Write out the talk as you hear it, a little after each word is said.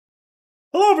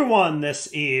Hello everyone, this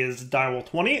is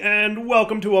Direwolf20 and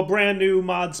welcome to a brand new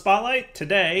Mod Spotlight.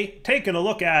 Today, taking a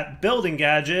look at Building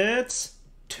Gadgets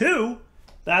 2.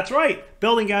 That's right,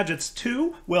 Building Gadgets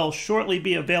 2 will shortly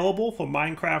be available for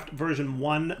Minecraft version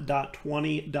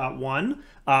 1.20.1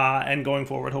 and going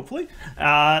forward, hopefully.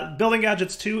 Building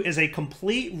Gadgets 2 is a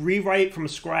complete rewrite from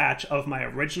scratch of my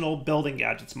original Building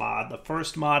Gadgets mod, the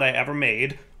first mod I ever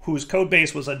made, whose code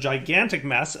base was a gigantic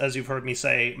mess, as you've heard me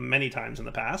say many times in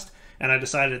the past, and I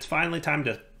decided it's finally time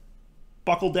to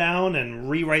buckle down and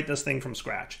rewrite this thing from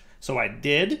scratch. So I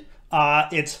did.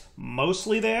 It's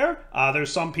mostly there.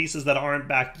 There's some pieces that aren't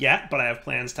back yet, but I have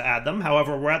plans to add them.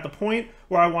 However, we're at the point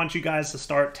where I want you guys to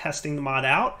start testing the mod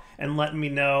out and letting me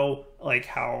know like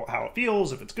how it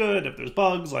feels, if it's good, if there's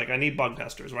bugs. Like, I need bug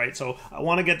testers, right? So I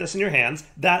want to get this in your hands.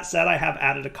 That said, I have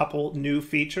added a couple new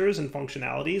features and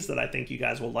functionalities that I think you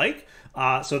guys will like.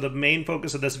 So the main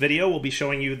focus of this video will be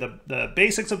showing you the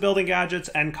basics of building gadgets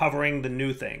and covering the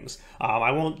new things.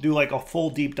 I won't do like a full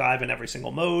deep dive in every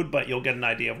single mode, but you'll get an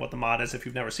idea of what the mod is if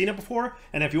you've never seen it before.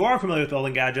 And if you are familiar with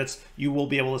building gadgets, you will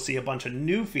be able to see a bunch of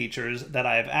new features that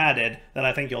I have added that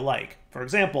I think you'll like. For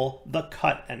example, the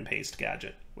cut and paste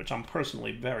gadget, which I'm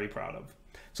personally very proud of.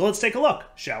 So let's take a look,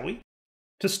 shall we?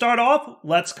 To start off,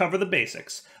 let's cover the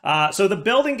basics. So the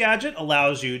building gadget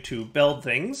allows you to build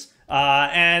things,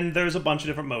 and there's a bunch of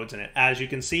different modes in it. As you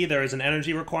can see, there is an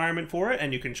energy requirement for it,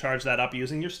 and you can charge that up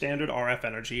using your standard RF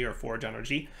energy or Forge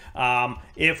energy.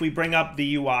 If we bring up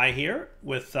the UI here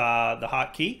with the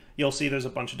hotkey, you'll see there's a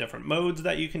bunch of different modes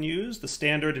that you can use. The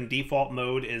standard and default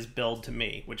mode is build to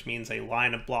me, which means a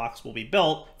line of blocks will be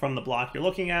built from the block you're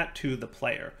looking at to the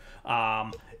player.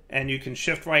 And you can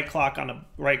shift right click on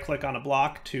a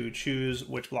block to choose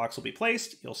which blocks will be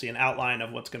placed. You'll see an outline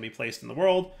of what's going to be placed in the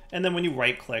world, and then when you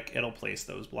right click, it'll place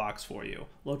those blocks for you,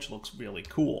 which looks really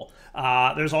cool.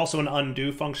 There's also an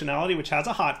undo functionality, which has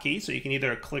a hotkey, so you can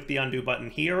either click the undo button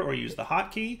here or use the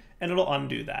hotkey, and it'll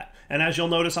undo that. And as you'll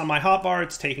notice on my hotbar,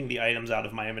 it's taking the items out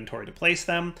of my inventory to place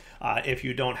them. If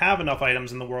you don't have enough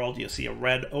items in the world, you'll see a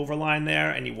red overline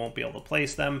there, and you won't be able to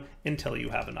place them until you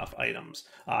have enough items.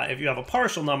 If you have a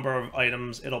partial number of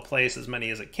items, it'll place as many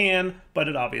as it can, but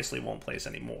it obviously won't place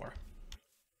any more.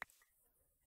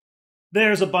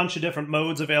 There's a bunch of different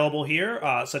modes available here,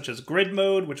 such as grid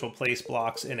mode, which will place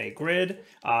blocks in a grid.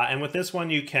 And with this one,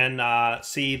 you can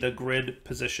see the grid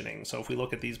positioning. So if we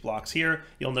look at these blocks here,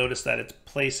 you'll notice that it's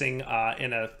placing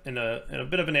in a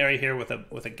bit of an area here with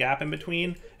a gap in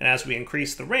between. And as we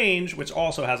increase the range, which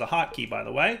also has a hotkey, by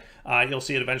the way, you'll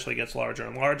see it eventually gets larger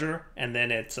and larger. And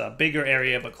then it's a bigger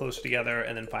area, but closer together.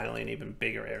 And then finally, an even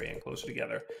bigger area and closer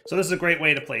together. So this is a great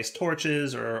way to place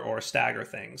torches or stagger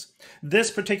things.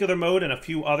 This particular mode and a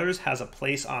few others has a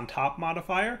place on top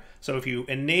modifier. So if you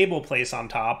enable place on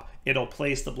top, it'll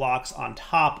place the blocks on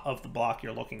top of the block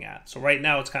you're looking at. So right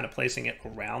now it's kind of placing it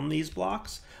around these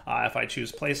blocks. If I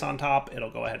choose place on top,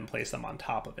 it'll go ahead and place them on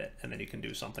top of it. And then you can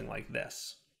do something like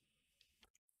this.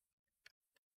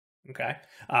 Okay,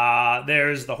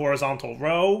 there's the horizontal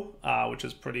row, which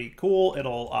is pretty cool.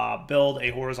 It'll build a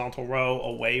horizontal row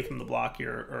away from the block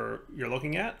you're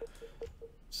looking at.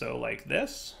 So like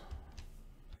this.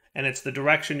 And it's the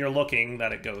direction you're looking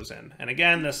that it goes in. And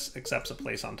again, this accepts a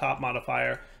place on top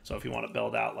modifier. So if you want to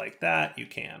build out like that, you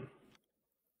can.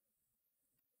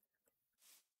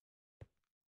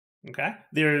 Okay,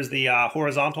 there's the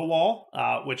horizontal wall,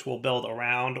 which will build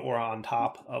around or on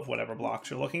top of whatever blocks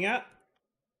you're looking at.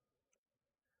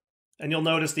 And you'll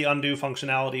notice the undo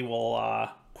functionality will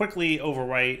quickly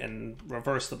overwrite and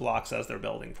reverse the blocks as they're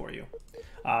building for you.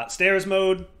 Stairs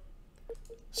mode,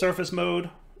 surface mode,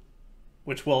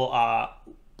 which will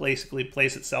basically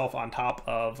place itself on top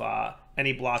of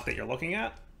any block that you're looking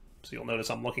at. So you'll notice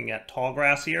I'm looking at tall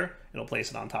grass here. It'll place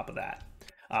it on top of that.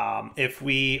 If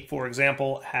we, for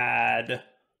example, had,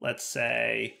 let's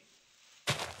say,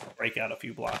 break out a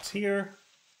few blocks here.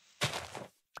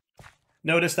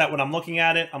 Notice that when I'm looking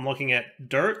at it, I'm looking at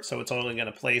dirt, so it's only going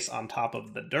to place on top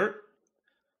of the dirt.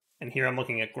 And here I'm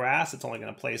looking at grass, it's only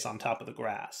going to place on top of the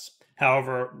grass.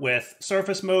 However, with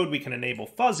surface mode, we can enable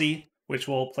fuzzy, which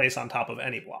will place on top of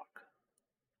any block.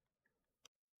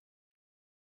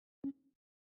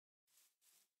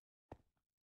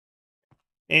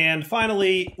 And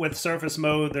finally, with surface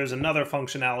mode, there's another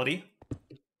functionality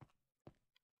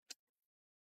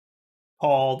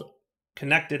called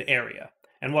connected area.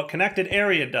 And what connected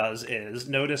area does is,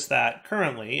 notice that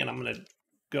currently, and I'm going to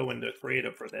go into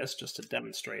creative for this just to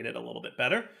demonstrate it a little bit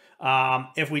better.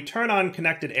 If we turn on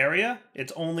connected area,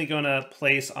 it's only going to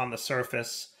place on the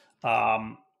surface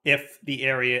if the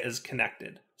area is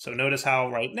connected. So notice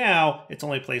how right now it's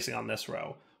only placing on this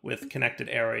row. with connected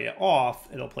area off,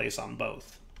 it'll place on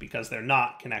both because they're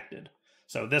not connected.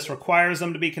 So this requires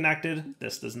them to be connected,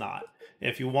 this does not.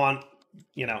 If you want,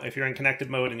 if you're in connected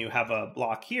mode and you have a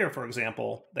block here, for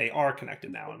example, they are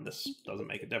connected now, and this doesn't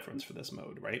make a difference for this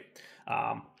mode, right?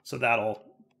 So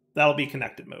that'll be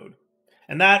connected mode.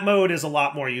 And that mode is a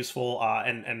lot more useful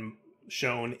and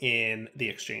shown in the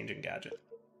ExchangingGadget.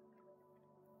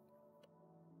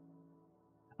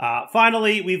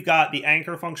 Finally, we've got the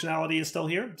anchor functionality is still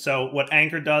here. So what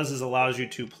anchor does is allows you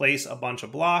to place a bunch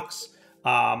of blocks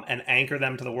and anchor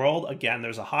them to the world. Again,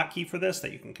 there's a hotkey for this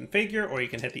that you can configure, or you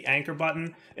can hit the anchor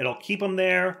button. It'll keep them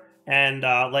there and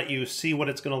let you see what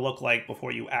it's going to look like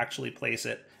before you actually place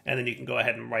it. And then you can go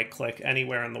ahead and right-click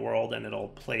anywhere in the world, and it'll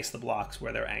place the blocks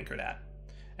where they're anchored at.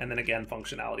 And then again,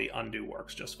 functionality undo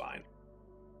works just fine.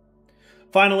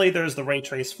 Finally, there's the Ray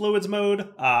Trace Fluids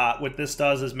mode. What this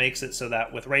does is makes it so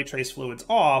that with Ray Trace Fluids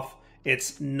off,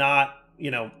 it's not,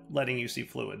 letting you see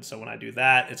fluids. So when I do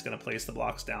that, it's going to place the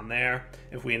blocks down there.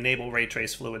 If we enable Ray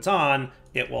Trace Fluids on,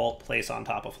 it will place on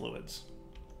top of fluids.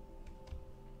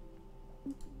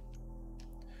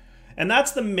 And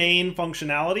that's the main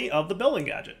functionality of the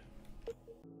BuildingGadget.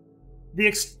 The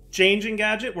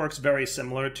ExchangingGadget works very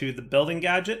similar to the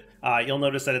BuildingGadget. You'll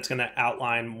notice that it's going to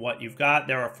outline what you've got.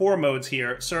 There are 4 modes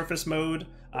here. Surface mode,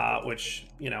 which,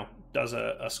 does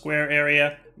a square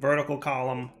area, vertical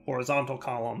column, horizontal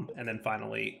column, and then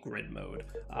finally grid mode.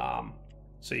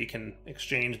 So you can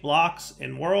exchange blocks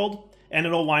in world, and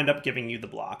it'll wind up giving you the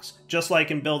blocks. Just like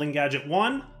in BuildingGadget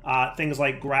 1, things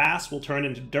like grass will turn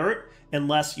into dirt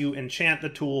unless you enchant the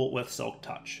tool with Silk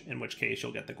Touch, in which case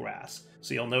you'll get the grass.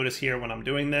 So you'll notice here when I'm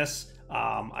doing this,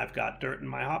 I've got dirt in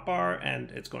my hotbar, and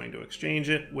it's going to exchange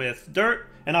it with dirt,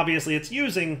 and obviously it's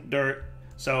using dirt.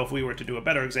 So if we were to do a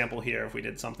better example here, if we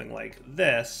did something like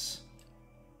this,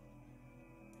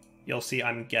 you'll see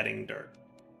I'm getting dirt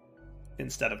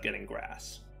instead of getting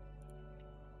grass.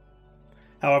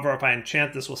 However, if I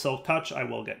enchant this with Silk Touch, I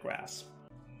will get grass.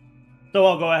 So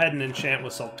I'll go ahead and enchant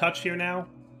with Silk Touch here now,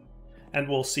 and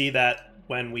we'll see that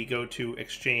when we go to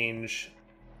exchange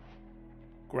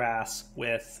grass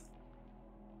with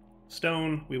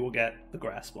stone, we will get the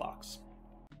grass blocks.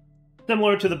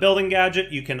 Similar to the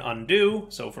BuildingGadget, you can undo.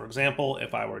 So for example,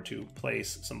 if I were to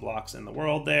place some blocks in the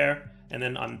world there and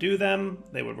then undo them,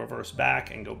 they would reverse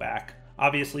back and go back.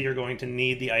 Obviously, you're going to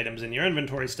need the items in your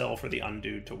inventory still for the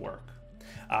undo to work.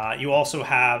 You also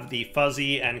have the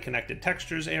fuzzy and connected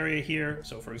textures area here.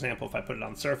 So for example, if I put it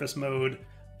on surface mode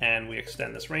and we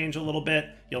extend this range a little bit,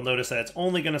 you'll notice that it's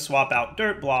only going to swap out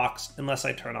dirt blocks unless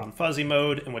I turn on fuzzy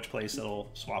mode, in which place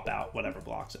it'll swap out whatever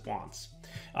blocks it wants.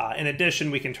 In addition,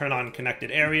 we can turn on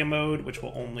connected area mode, which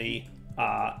will only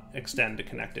extend to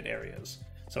connected areas.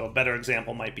 So a better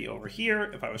example might be over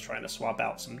here. If I was trying to swap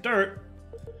out some dirt,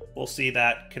 we'll see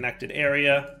that connected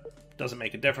area doesn't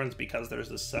make a difference because there's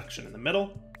this section in the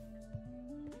middle.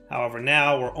 However,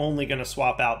 now we're only going to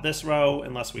swap out this row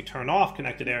unless we turn off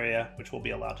connected area, which we'll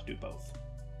be allowed to do both.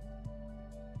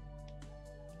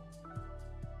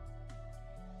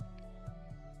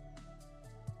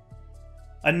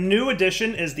 A new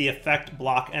addition is the Affect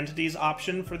Block Entities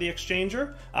option for the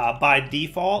Exchanger. By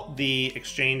default, the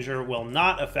Exchanger will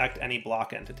not affect any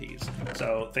block entities.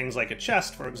 So things like a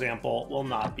chest, for example, will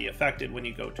not be affected when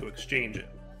you go to exchange it.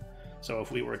 So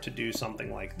if we were to do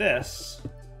something like this,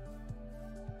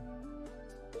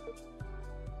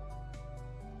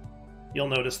 you'll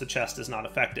notice the chest is not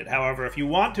affected. However, if you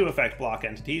want to affect block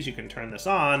entities, you can turn this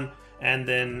on, and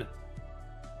then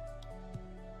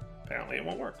apparently it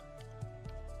won't work.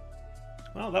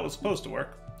 Well, that was supposed to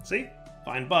work. See?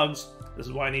 Find bugs. This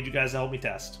is why I need you guys to help me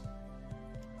test.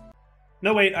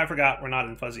 No, wait, I forgot. We're not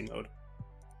in fuzzy mode.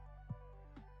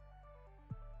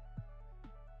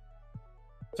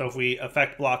 So if we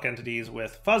affect block entities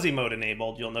with fuzzy mode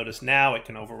enabled, you'll notice now it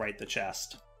can overwrite the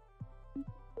chest.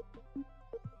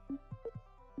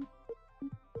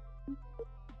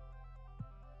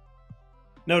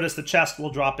 Notice the chest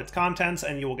will drop its contents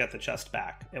and you will get the chest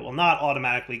back. It will not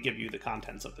automatically give you the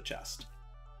contents of the chest.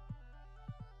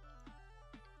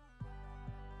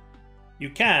 You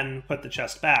can put the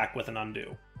chest back with an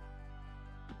undo.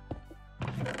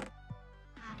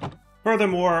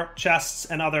 Furthermore, chests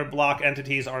and other block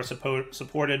entities are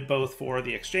supported both for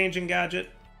the ExchangingGadget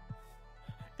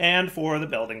and for the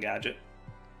BuildingGadget.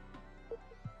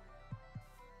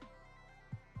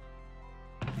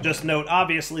 Just note,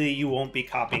 obviously, you won't be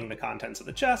copying the contents of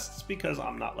the chests because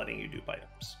I'm not letting you dupe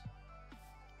items.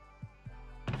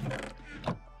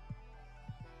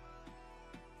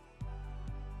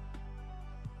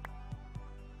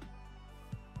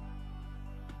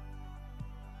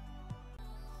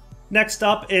 Next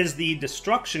up is the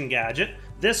DestructionGadget.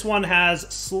 This one has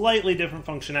slightly different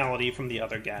functionality from the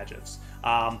other gadgets.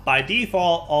 By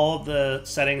default, all of the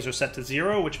settings are set to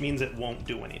 0, which means it won't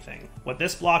do anything. What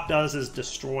this block does is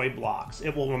destroy blocks.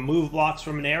 It will remove blocks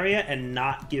from an area and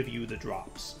not give you the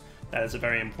drops. That is a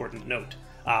very important note.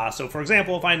 So for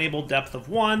example, if I enable depth of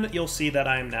 1, you'll see that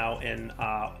I am now in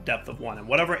depth of 1. And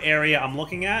whatever area I'm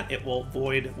looking at, it will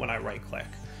void when I right click.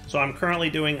 So I'm currently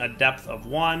doing a depth of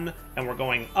 1, and we're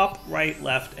going up, right,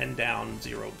 left, and down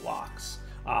 0 blocks.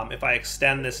 If I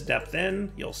extend this depth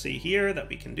in, you'll see here that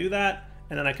we can do that,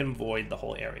 and then I can void the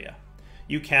whole area.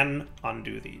 You can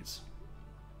undo these.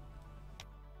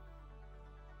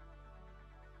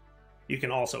 You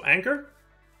can also anchor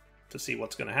to see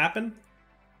what's going to happen.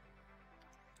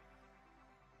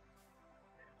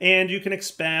 And you can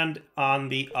expand on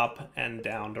the up and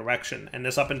down direction. And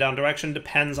this up and down direction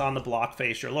depends on the block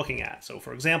face you're looking at. So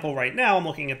for example, right now I'm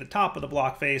looking at the top of the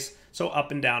block face, so up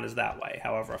and down is that way.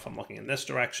 However, if I'm looking in this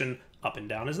direction, up and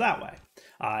down is that way.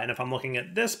 And if I'm looking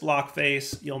at this block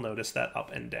face, you'll notice that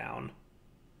up and down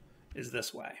is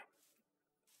this way.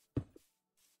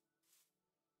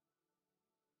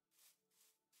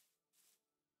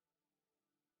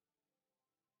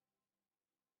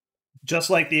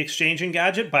 Just like the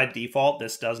ExchangingGadget, by default,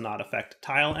 this does not affect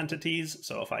tile entities.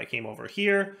 So if I came over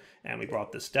here and we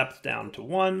brought this depth down to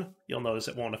 1, you'll notice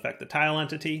it won't affect the tile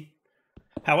entity.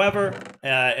 However,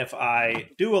 if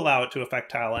I do allow it to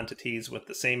affect tile entities with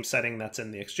the same setting that's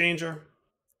in the exchanger,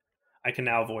 I can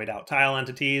now void out tile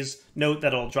entities. Note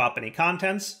that it'll drop any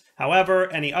contents.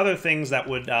 However, any other things that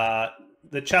would,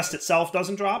 the chest itself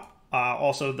doesn't drop.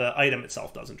 Also, the item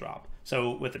itself doesn't drop.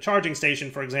 So with the charging station,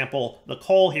 for example, the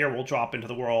coal here will drop into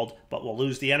the world, but we'll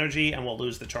lose the energy and we'll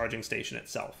lose the charging station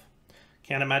itself.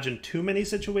 Can't imagine too many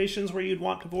situations where you'd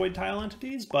want to void tile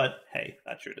entities, but hey,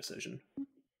 that's your decision.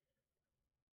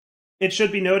 It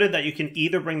should be noted that you can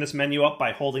either bring this menu up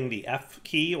by holding the F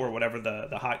key or whatever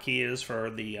the hotkey is for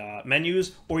the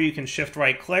menus, or you can shift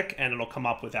right click and it'll come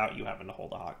up without you having to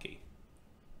hold a hotkey.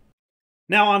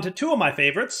 Now on to two of my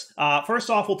favorites. First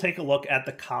off, we'll take a look at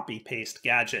the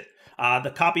CopyPasteGadget.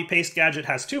 The CopyPasteGadget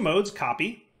has two modes,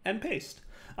 copy and paste.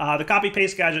 The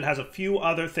CopyPasteGadget has a few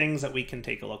other things that we can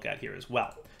take a look at here as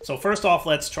well. So first off,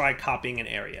 let's try copying an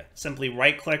area. Simply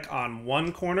right-click on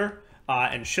one corner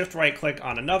and shift right-click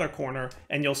on another corner,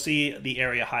 and you'll see the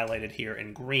area highlighted here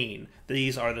in green.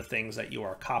 These are the things that you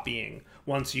are copying.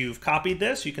 Once you've copied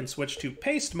this, you can switch to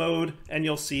paste mode, and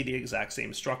you'll see the exact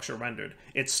same structure rendered.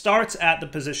 It starts at the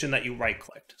position that you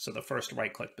right-clicked, so the first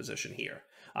right-click position here.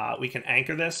 We can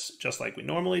anchor this just like we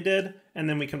normally did, and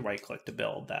then we can right-click to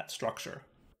build that structure.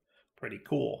 Pretty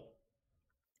cool.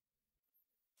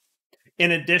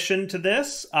 In addition to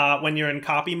this, when you're in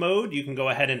copy mode, you can go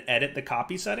ahead and edit the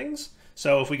copy settings.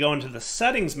 So if we go into the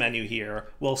settings menu here,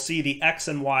 we'll see the X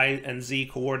and Y and Z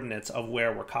coordinates of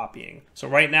where we're copying. So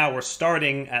right now we're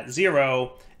starting at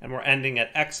 0 and we're ending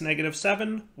at X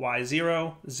 -7, Y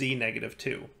 0, Z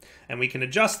 -2. And we can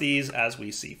adjust these as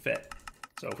we see fit.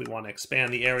 So if we want to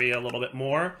expand the area a little bit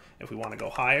more, if we want to go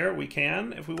higher, we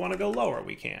can. If we want to go lower,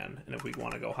 we can. And if we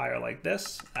want to go higher like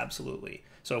this, absolutely.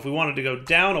 So if we wanted to go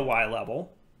down a Y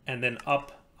level and then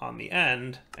up on the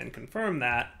end and confirm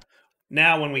that,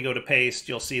 now when we go to paste,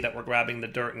 you'll see that we're grabbing the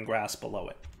dirt and grass below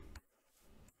it.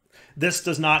 This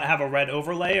does not have a red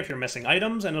overlay if you're missing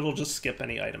items, and it'll just skip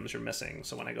any items you're missing.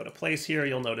 So when I go to place here,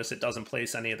 you'll notice it doesn't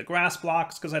place any of the grass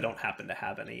blocks because I don't happen to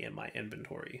have any in my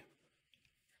inventory.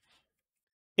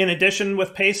 In addition,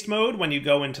 with paste mode, when you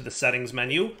go into the settings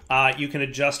menu, you can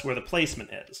adjust where the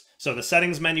placement is. So the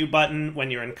settings menu button,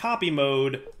 when you're in copy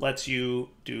mode, lets you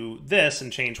do this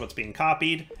and change what's being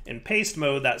copied. In paste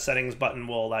mode, that settings button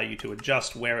will allow you to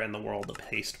adjust where in the world the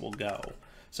paste will go.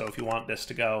 So if you want this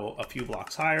to go a few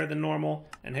blocks higher than normal,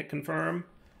 and hit confirm,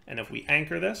 and if we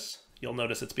anchor this, you'll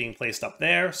notice it's being placed up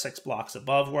there, 6 blocks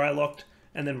above where I looked,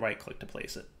 and then right-click to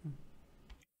place it.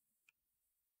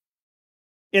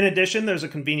 In addition, there's a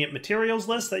convenient materials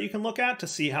list that you can look at to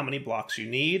see how many blocks you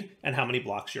need and how many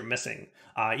blocks you're missing.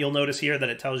 You'll notice here that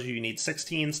it tells you need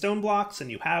 16 stone blocks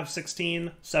and you have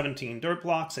 16, 17 dirt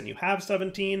blocks and you have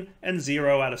 17, and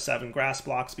 0 out of 7 grass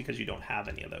blocks because you don't have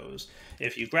any of those.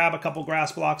 If you grab a couple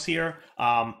grass blocks here,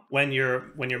 when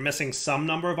you're missing some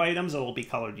number of items, it will be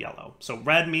colored yellow. So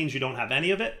red means you don't have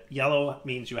any of it, yellow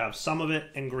means you have some of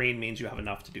it, and green means you have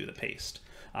enough to do the paste.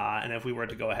 And if we were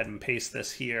to go ahead and paste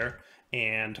this here,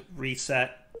 and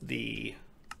reset the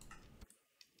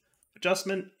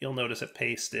adjustment, you'll notice it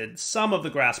pasted some of the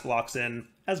grass blocks in,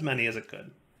 as many as it could.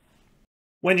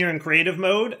 When you're in creative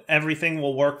mode, everything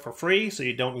will work for free, so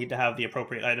you don't need to have the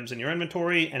appropriate items in your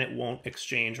inventory, and it won't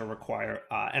exchange or require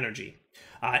energy.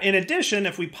 In addition,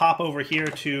 if we pop over here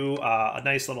to a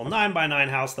nice little 9x9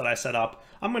 house that I set up,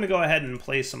 I'm going to go ahead and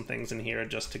place some things in here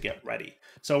just to get ready.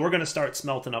 So we're going to start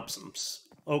smelting up some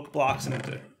oak blocks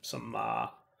into some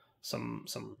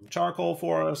charcoal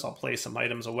for us. I'll place some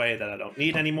items away that I don't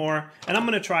need anymore, and I'm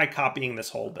going to try copying this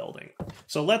whole building.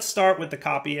 So let's start with the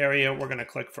copy area. We're going to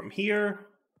click from here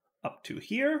up to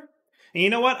here. And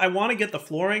you know what? I want to get the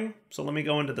flooring, so let me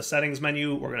go into the settings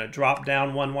menu. We're going to drop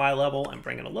down one Y level and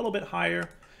bring it a little bit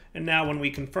higher. And now when we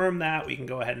confirm that, we can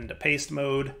go ahead into paste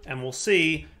mode, and we'll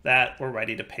see that we're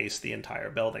ready to paste the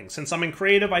entire building. Since I'm in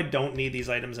creative, I don't need these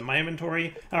items in my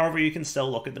inventory. However, you can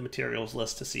still look at the materials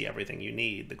list to see everything you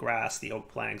need: the grass, the oak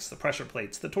planks, the pressure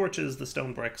plates, the torches, the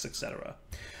stone bricks, etc.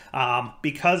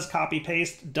 Because copy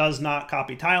paste does not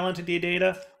copy tile entity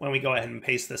data, when we go ahead and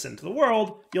paste this into the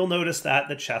world, you'll notice that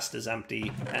the chest is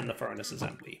empty and the furnace is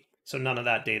empty. So none of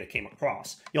that data came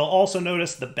across. You'll also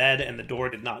notice the bed and the door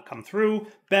did not come through.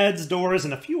 Beds, doors,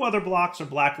 and a few other blocks are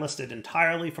blacklisted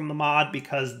entirely from the mod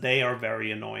because they are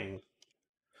very annoying.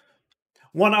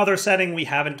 One other setting we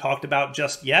haven't talked about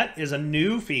just yet is a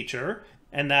new feature,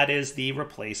 and that is the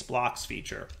replace blocks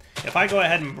feature. If I go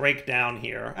ahead and break down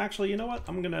here, actually, you know what?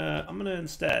 I'm gonna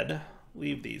instead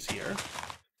leave these here,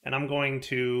 and I'm going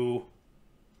to,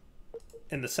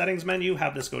 in the settings menu,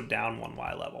 have this go down one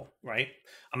Y level, right?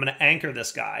 I'm going to anchor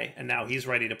this guy, and now he's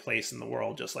ready to place in the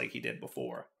world just like he did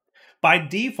before. By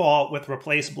default, with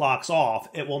replace blocks off,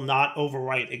 it will not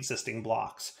overwrite existing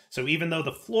blocks. So even though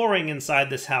the flooring inside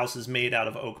this house is made out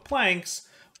of oak planks,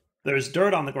 there's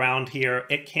dirt on the ground here,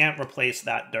 it can't replace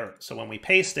that dirt. So when we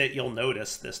paste it, you'll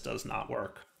notice this does not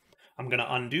work. I'm going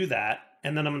to undo that,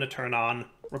 and then I'm going to turn on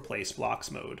replace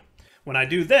blocks mode. When I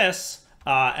do this,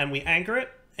 and we anchor it,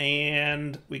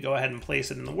 and we go ahead and place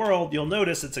it in the world, you'll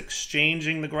notice it's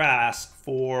exchanging the grass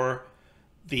for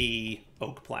the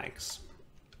oak planks.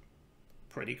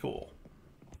 Pretty cool.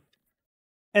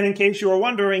 And in case you were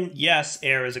wondering, yes,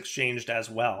 air is exchanged as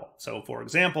well. So for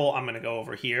example, I'm going to go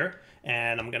over here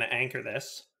and I'm going to anchor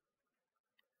this.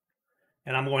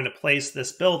 And I'm going to place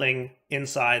this building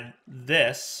inside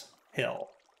this hill.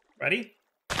 Ready?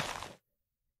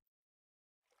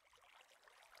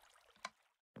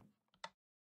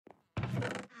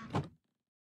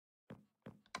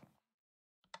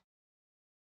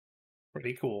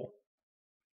 Pretty cool.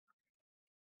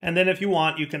 And then if you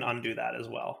want, you can undo that as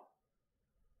well.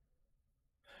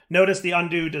 Notice the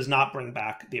undo does not bring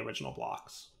back the original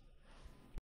blocks.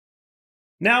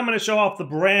 Now I'm going to show off the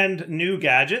brand new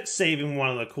gadget, saving one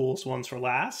of the coolest ones for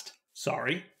last.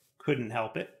 Sorry, couldn't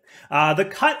help it. The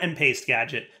cut and paste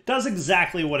gadget does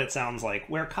exactly what it sounds like.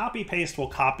 Where copy paste will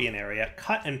copy an area,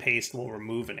 cut and paste will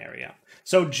remove an area.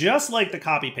 So just like the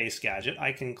copy paste gadget,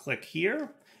 I can click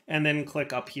here and then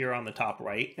click up here on the top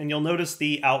right, and you'll notice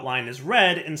the outline is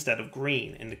red instead of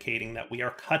green, indicating that we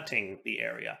are cutting the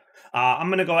area. I'm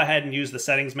going to go ahead and use the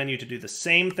settings menu to do the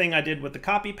same thing I did with the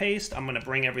copy paste. I'm going to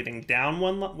bring everything down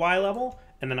one Y level,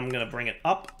 and then I'm going to bring it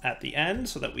up at the end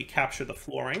so that we capture the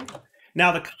flooring.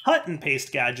 Now the cut and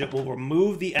paste gadget will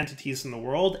remove the entities in the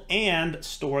world and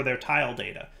store their tile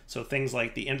data. So things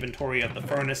like the inventory of the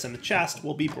furnace and the chest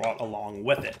will be brought along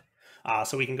with it.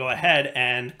 So we can go ahead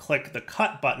and click the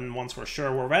cut button once we're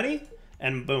sure we're ready,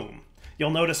 and boom. You'll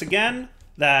notice again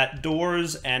that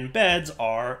doors and beds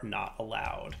are not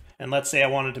allowed. And let's say I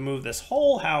wanted to move this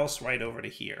whole house right over to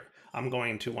here. I'm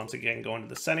going to once again go into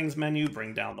the settings menu,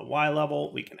 bring down the Y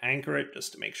level. We can anchor it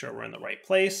just to make sure we're in the right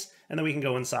place. And then we can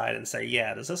go inside and say,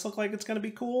 yeah, does this look like it's going to be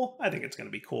cool? I think it's going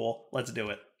to be cool. Let's do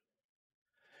it.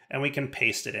 And we can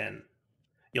paste it in.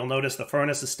 You'll notice the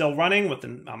furnace is still running with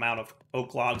the amount of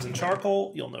oak logs and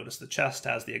charcoal. You'll notice the chest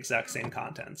has the exact same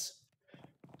contents.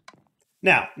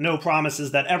 Now, no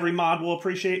promises that every mod will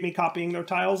appreciate me copying their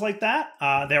tiles like that.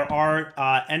 There are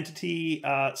entity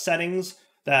settings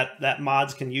that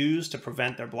mods can use to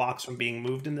prevent their blocks from being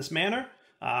moved in this manner.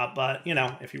 But, you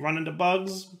know, if you run into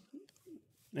bugs,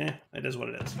 it is what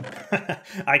it is.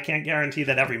 I can't guarantee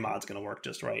that every mod's going to work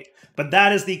just right. But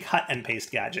that is the cut and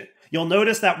paste gadget. You'll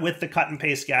notice that with the cut and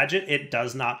paste gadget, it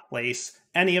does not place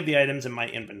any of the items in my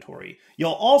inventory.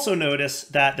 You'll also notice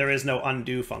that there is no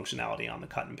undo functionality on the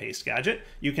cut and paste gadget.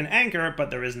 You can anchor, but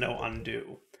there is no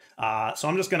undo. So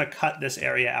I'm just going to cut this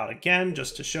area out again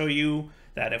just to show you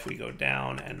that if we go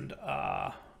down and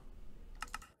up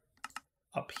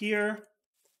here,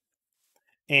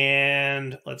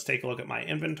 and let's take a look at my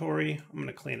inventory. I'm going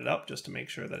to clean it up just to make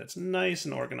sure that it's nice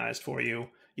and organized for you.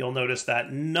 You'll notice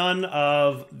that none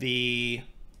of the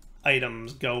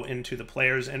items go into the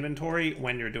player's inventory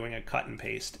when you're doing a cut and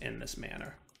paste in this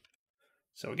manner.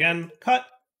 So again, cut.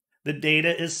 The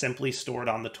data is simply stored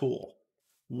on the tool.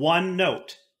 One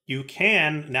note, you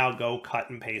can now go cut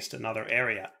and paste another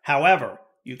area. However,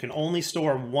 you can only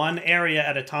store one area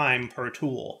at a time per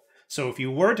tool. So if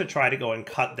you were to try to go and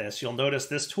cut this, you'll notice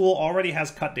this tool already has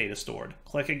cut data stored.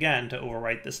 Click again to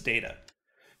overwrite this data.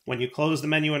 When you close the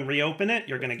menu and reopen it,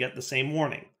 you're going to get the same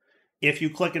warning. If you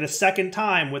click it a second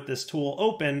time with this tool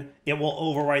open, it will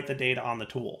overwrite the data on the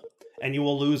tool, and you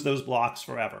will lose those blocks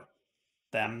forever.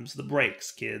 Them's the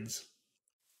breaks, kids.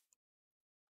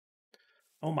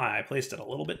 Oh my, I placed it a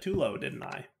little bit too low, didn't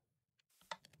I?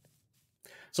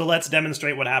 So let's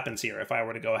demonstrate what happens here. If I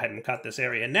were to go ahead and cut this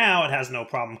area now, it has no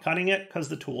problem cutting it because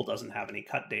the tool doesn't have any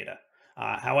cut data.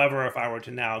 However, if I were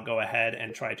to now go ahead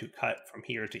and try to cut from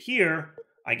here to here,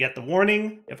 I get the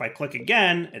warning. If I click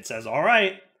again, it says, all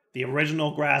right, the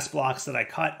original grass blocks that I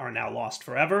cut are now lost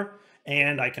forever,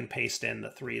 and I can paste in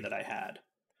the 3 that I had.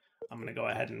 I'm going to go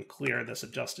ahead and clear this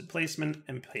adjusted placement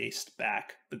and paste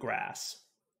back the grass.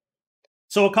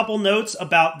 So a couple notes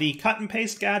about the cut and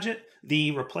paste gadget.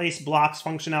 The replace blocks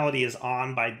functionality is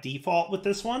on by default with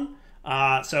this one.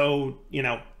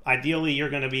 Ideally you're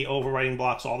going to be overwriting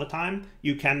blocks all the time.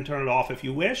 You can turn it off if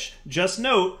you wish. Just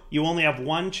note, you only have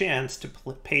one chance to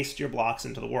paste your blocks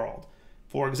into the world.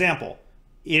 For example,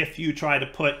 if you try to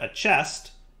put a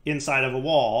chest inside of a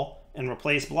wall and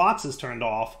replace blocks is turned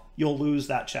off, you'll lose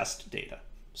that chest data.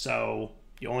 So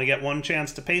you only get one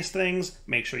chance to paste things.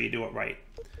 Make sure you do it right.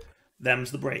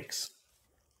 Them's the breaks.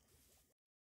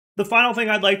 The final thing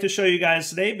I'd like to show you guys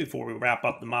today before we wrap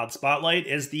up the Mod Spotlight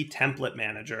is the Template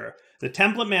Manager. The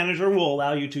Template Manager will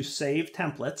allow you to save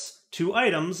templates to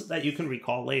items that you can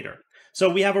recall later. So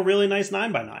we have a really nice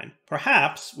 9x9.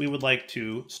 Perhaps we would like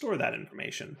to store that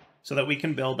information so that we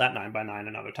can build that 9x9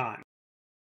 another time.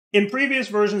 In previous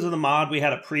versions of the mod, we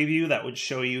had a preview that would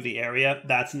show you the area.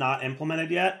 That's not implemented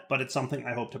yet, but it's something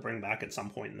I hope to bring back at some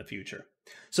point in the future.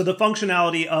 So the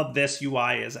functionality of this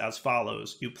UI is as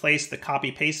follows. You place the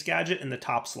CopyPasteGadget in the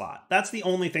top slot. That's the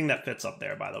only thing that fits up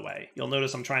there, by the way. You'll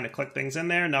notice I'm trying to click things in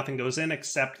there. Nothing goes in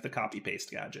except the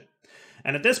CopyPasteGadget.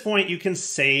 And at this point, you can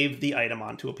save the item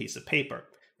onto a piece of paper.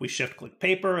 We shift-click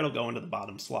paper, it'll go into the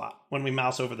bottom slot. When we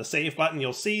mouse over the save button,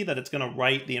 you'll see that it's going to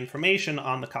write the information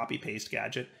on the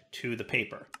CopyPasteGadget to the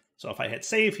paper. So if I hit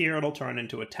save here, it'll turn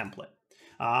into a template.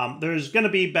 There's going to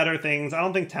be better things. I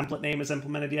don't think template name is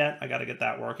implemented yet. I got to get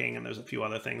that working, and there's a few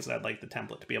other things that I'd like the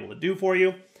template to be able to do for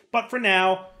you. But for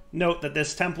now, note that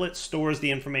this template stores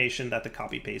the information that the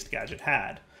CopyPasteGadget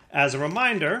had. As a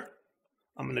reminder,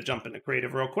 I'm going to jump into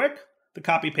Creative real quick. The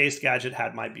CopyPasteGadget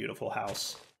had my beautiful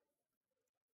house.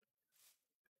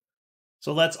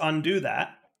 So let's undo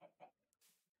that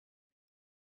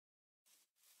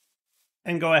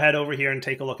and go ahead over here and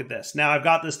take a look at this. Now I've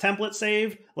got this template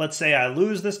saved. Let's say I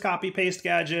lose this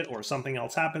CopyPasteGadget or something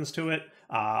else happens to it,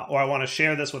 or I want to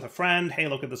share this with a friend. Hey,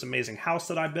 look at this amazing house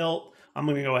that I built. I'm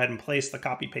going to go ahead and place the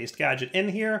CopyPasteGadget in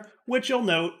here, which you'll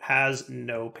note has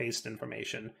no paste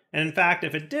information. And in fact,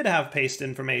 if it did have paste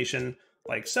information,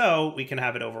 like so, we can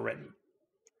have it overwritten.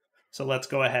 So let's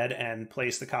go ahead and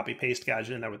place the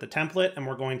CopyPasteGadget in there with the template, and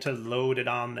we're going to load it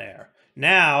on there.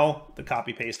 Now, the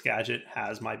CopyPasteGadget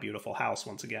has my beautiful house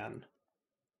once again.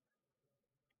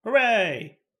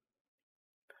 Hooray!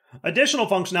 Additional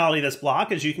functionality of this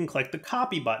block is you can click the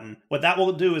copy button. What that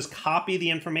will do is copy the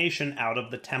information out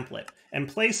of the template and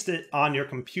place it on your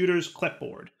computer's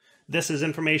clipboard. This is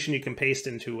information you can paste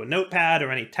into a notepad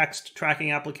or any text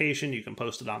tracking application. You can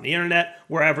post it on the internet,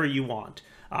 wherever you want.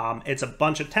 It's a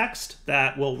bunch of text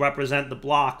that will represent the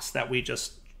blocks that we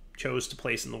just chose to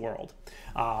place in the world.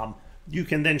 You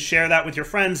can then share that with your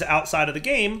friends outside of the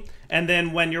game, and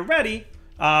then when you're ready,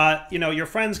 your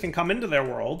friends can come into their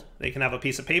world. They can have a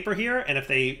piece of paper here, and if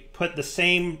they put the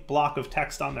same block of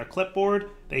text on their clipboard,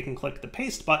 they can click the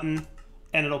paste button,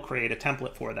 and it'll create a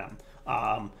template for them.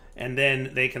 And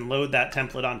then they can load that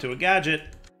template onto a gadget,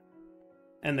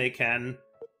 and they can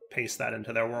paste that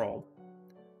into their world.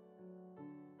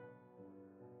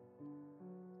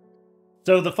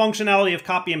 So the functionality of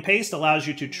copy and paste allows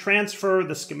you to transfer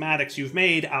the schematics you've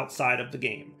made outside of the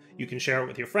game. You can share it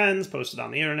with your friends, post it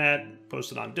on the internet,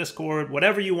 post it on Discord,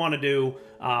 whatever you want to do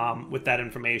with that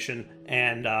information,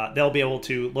 and they'll be able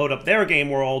to load up their game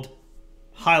world,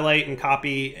 highlight and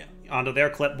copy onto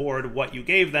their clipboard what you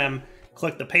gave them,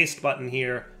 click the paste button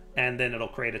here, and then it'll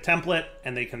create a template,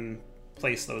 and they can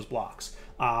place those blocks.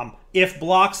 If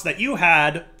blocks that you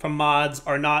had from mods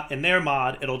are not in their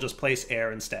mod, it'll just place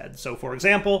air instead. So for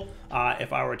example,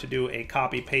 if I were to do a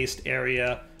copy paste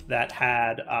area that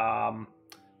had,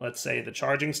 let's say the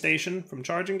charging station from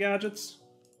Charging Gadgets.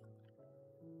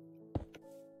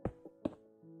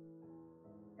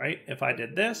 Right? If I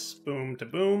did this, boom to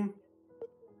boom,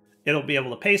 it'll be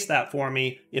able to paste that for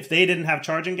me. If they didn't have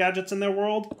Charging Gadgets in their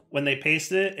world, when they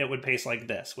pasted it, it would paste like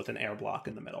this with an air block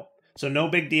in the middle. So no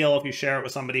big deal if you share it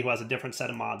with somebody who has a different set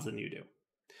of mods than you do.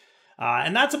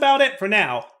 And that's about it for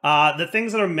now. The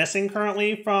things that are missing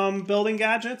currently from Building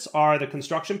Gadgets are the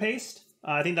construction paste.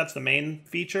 I think that's the main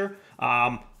feature.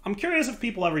 I'm curious if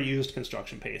people ever used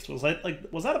construction paste. Was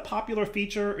that a popular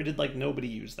feature, or did nobody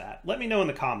use that? Let me know in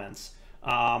the comments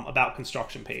about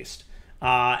construction paste.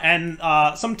 And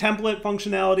some template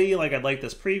functionality, I'd like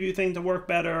this preview thing to work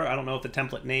better. I don't know if the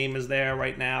template name is there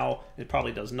right now. It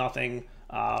probably does nothing.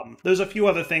 There's a few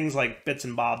other things like bits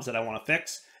and bobs that I want to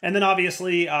fix. And then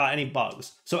obviously any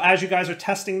bugs. So as you guys are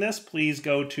testing this, please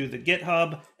go to the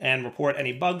GitHub and report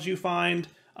any bugs you find.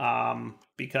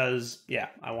 Because yeah,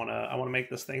 I want to make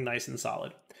this thing nice and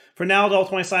solid. For now,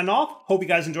 Adult20 signing off. Hope you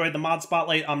guys enjoyed the Mod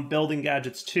Spotlight on Building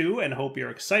Gadgets 2 and hope you're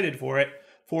excited for it.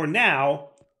 For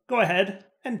now, go ahead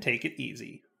and take it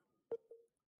easy.